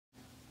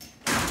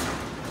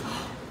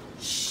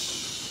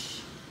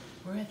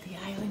at the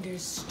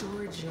Islanders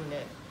storage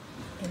unit,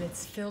 and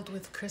it's filled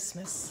with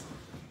Christmas.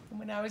 And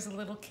when I was a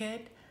little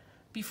kid,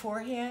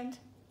 beforehand,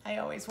 I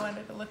always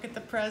wanted to look at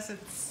the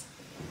presents.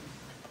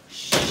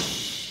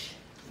 Shh.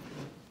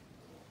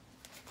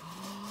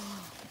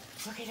 Oh,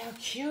 look at how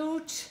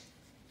cute.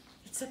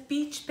 It's a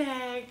beach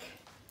bag.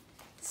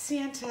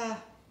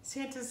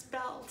 Santa's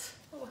belt.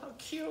 Oh, how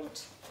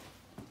cute.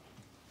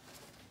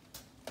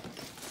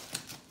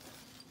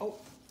 Oh,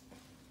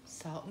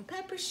 salt and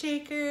pepper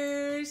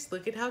shakers.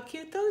 Look at how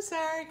cute those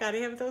are. Gotta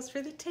have those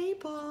for the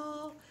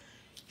table.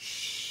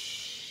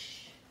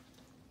 Shh.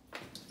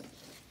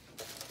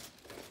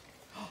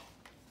 Oh,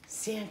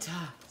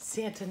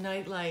 Santa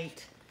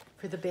nightlight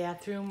for the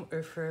bathroom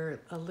or for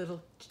a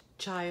little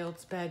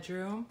child's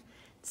bedroom.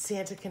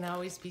 Santa can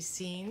always be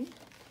seen.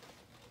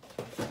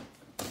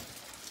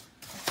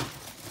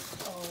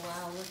 Oh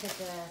wow, look at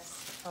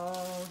this.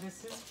 Oh,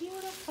 this is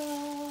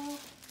beautiful.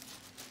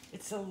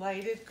 It's a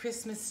lighted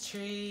Christmas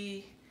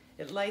tree.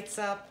 It lights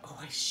up. Oh,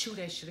 I should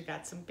have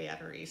got some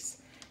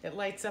batteries. It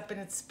lights up and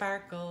it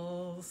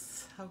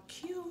sparkles. How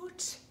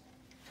cute.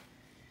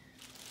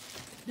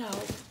 Now,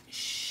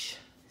 shh,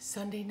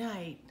 Sunday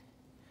night,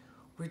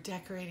 we're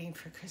decorating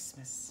for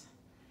Christmas.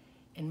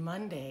 And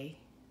Monday,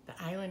 the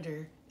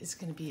Islander is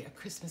gonna be a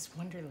Christmas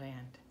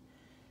wonderland.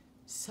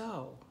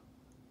 So,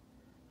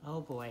 oh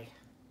boy.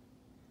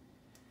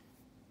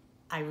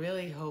 I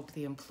really hope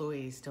the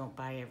employees don't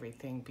buy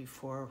everything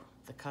before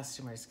the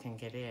customers can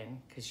get in,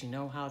 because you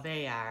know how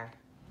they are.